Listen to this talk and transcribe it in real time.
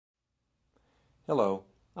Hello,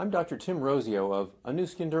 I'm Dr. Tim Rosio of A New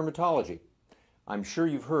Skin Dermatology. I'm sure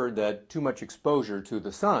you've heard that too much exposure to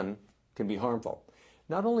the sun can be harmful.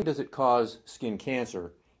 Not only does it cause skin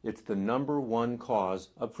cancer, it's the #1 cause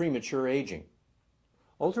of premature aging.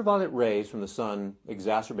 Ultraviolet rays from the sun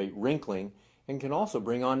exacerbate wrinkling and can also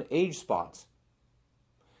bring on age spots.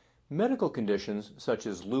 Medical conditions such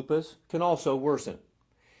as lupus can also worsen.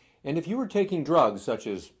 And if you are taking drugs such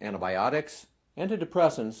as antibiotics,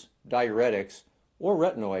 antidepressants, diuretics, or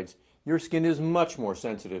retinoids, your skin is much more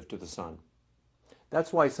sensitive to the sun.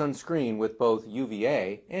 That's why sunscreen with both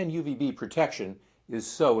UVA and UVB protection is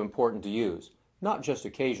so important to use, not just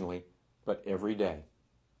occasionally, but every day.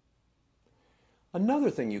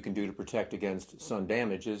 Another thing you can do to protect against sun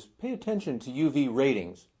damage is pay attention to UV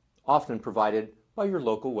ratings, often provided by your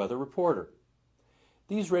local weather reporter.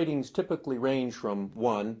 These ratings typically range from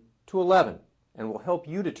 1 to 11 and will help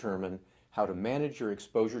you determine how to manage your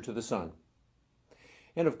exposure to the sun.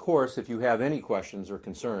 And of course, if you have any questions or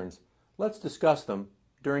concerns, let's discuss them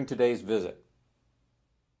during today's visit.